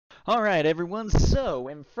Alright everyone, so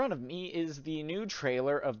in front of me is the new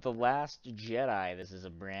trailer of The Last Jedi. This is a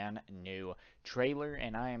brand new trailer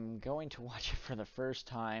and I am going to watch it for the first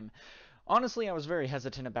time. Honestly, I was very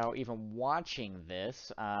hesitant about even watching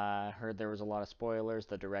this. Heard there was a lot of spoilers.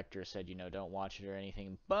 The director said, don't watch it or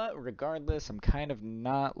anything. But regardless, I'm kind of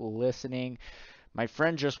not listening. My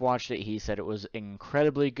friend just watched it. He said it was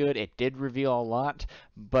incredibly good. It did reveal a lot,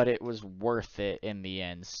 but it was worth it in the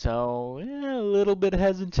end. So, a little bit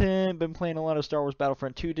hesitant. Been playing a lot of Star Wars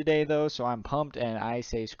Battlefront 2 today, though, so I'm pumped, and I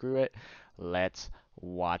say screw it. Let's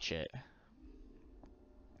watch it.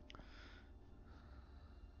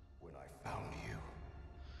 When I found you,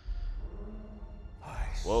 I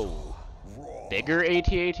Whoa. saw raw, Bigger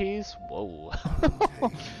AT-ATs? Whoa. untamed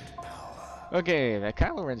power. Okay, that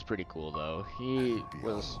Kylo Ren's pretty cool, though. He And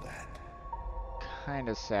was beyond that, kind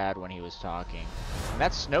of sad when he was talking. And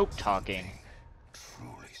that's Snoke talking.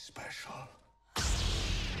 truly special.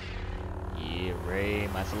 Yeah, Ray,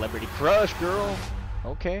 my celebrity crush, girl.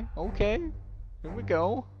 Okay, okay. Here we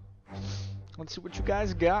go. Let's see what you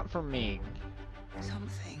guys got from me.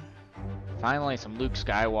 Something. Finally, some Luke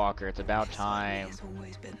Skywalker. It's about time. It's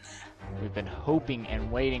always been there. We've been hoping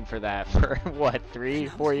and waiting for that for, what,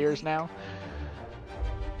 3-4 years now?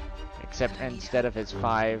 Except instead of his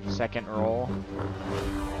 5-second roll.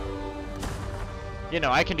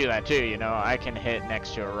 I can do that too, I can hit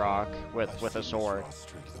next to a rock with a sword. I've seen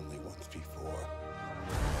this raw strength only once before.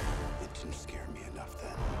 It didn't scare me enough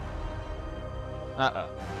then. Uh-oh.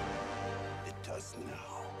 It does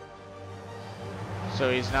now.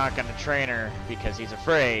 So he's not gonna train her because he's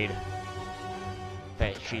afraid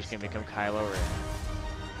that she's gonna become Kylo Ren.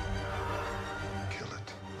 Kill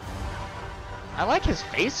it I like his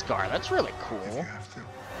face scar, that's really if you cool. have to.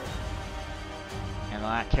 And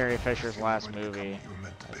that Carrie Fisher's If you're last going to become movie, what you were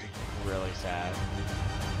meant to be. really sad.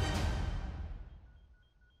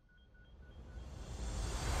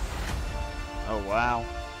 Oh wow.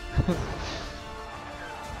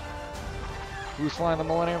 Who's flying the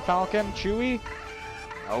Millennium Falcon? Chewie?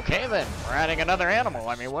 Okay then, we're adding another animal,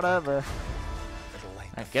 I mean whatever.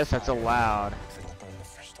 I guess that's allowed. It'll burn the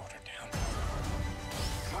First Order down.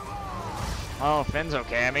 Oh, Finn's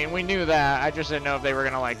okay. I mean, we knew that. I just didn't know if they were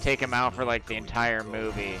gonna, like, take him out for, like, the entire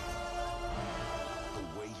movie.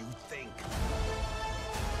 The way you think.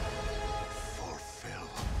 Fulfill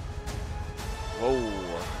Whoa.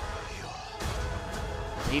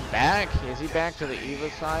 Is he back? Is he back to the evil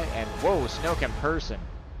side? And, whoa, Snoke in person.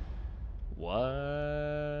 What?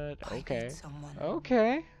 I Okay. need someone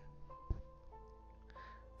Okay.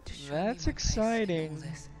 to show That's me my place in all exciting.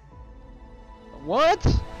 this. What?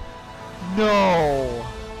 No.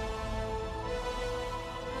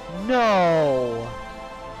 No.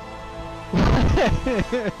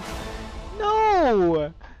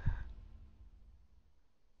 No.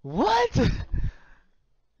 What?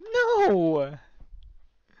 No.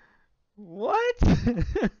 What?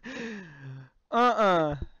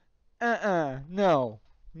 Uh-uh. Uh-uh. No.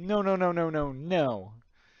 No, no, no, no, no, no.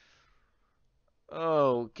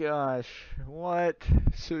 Oh gosh, what?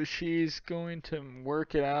 So she's going to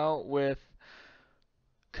work it out with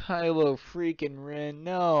Kylo freaking Ren?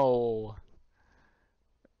 No.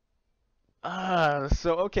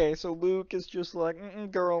 Okay, so Luke is just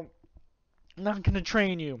like, girl, not gonna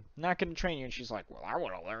train you, not gonna train you. And she's like, well, I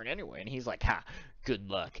want to learn anyway. And he's like, ha, good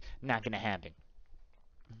luck, not gonna happen.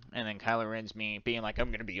 And then Kylo Ren's being like, I'm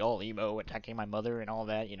gonna be all emo, attacking my mother and all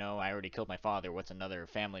that. I already killed my father. What's another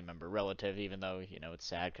family member, relative? Even though it's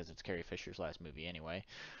sad because it's Carrie Fisher's last movie anyway.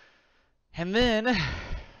 And then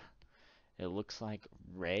it looks like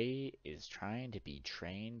Rey is trying to be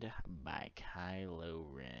trained by Kylo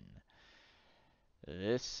Ren.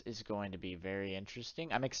 This is going to be very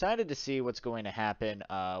interesting. I'm excited to see what's going to happen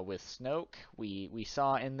with Snoke. We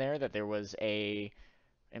saw in there that there was a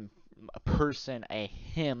person, a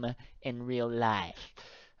him in real life.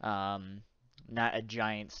 Not a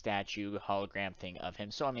giant statue hologram thing of him.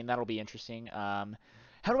 So I mean that'll be interesting. How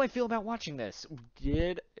do I feel about watching this?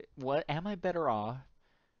 Am I better off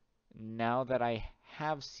now that I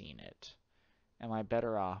have seen it? Am I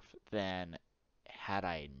better off than had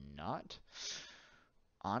I not?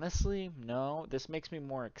 Honestly, no. This makes me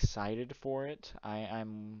more excited for it.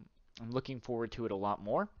 I'm looking forward to it a lot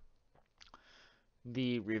more.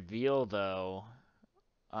 The reveal, though,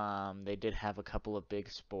 they did have a couple of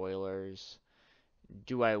big spoilers.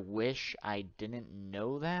 Do I wish I didn't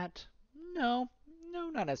know that? No, No,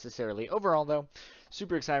 not necessarily. Overall, though,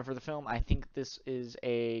 super excited for the film. I think this is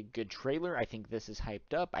a good trailer. I think this is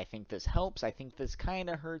hyped up. I think this helps. I think this kind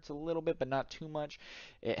of hurts a little bit, but not too much.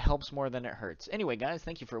 It helps more than it hurts. Anyway, guys,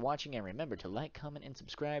 thank you for watching, and remember to like, comment, and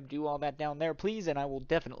subscribe. Do all that down there, please, and I will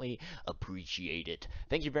definitely appreciate it.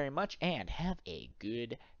 Thank you very much, and have a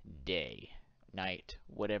good day, night,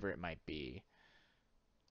 whatever it might be.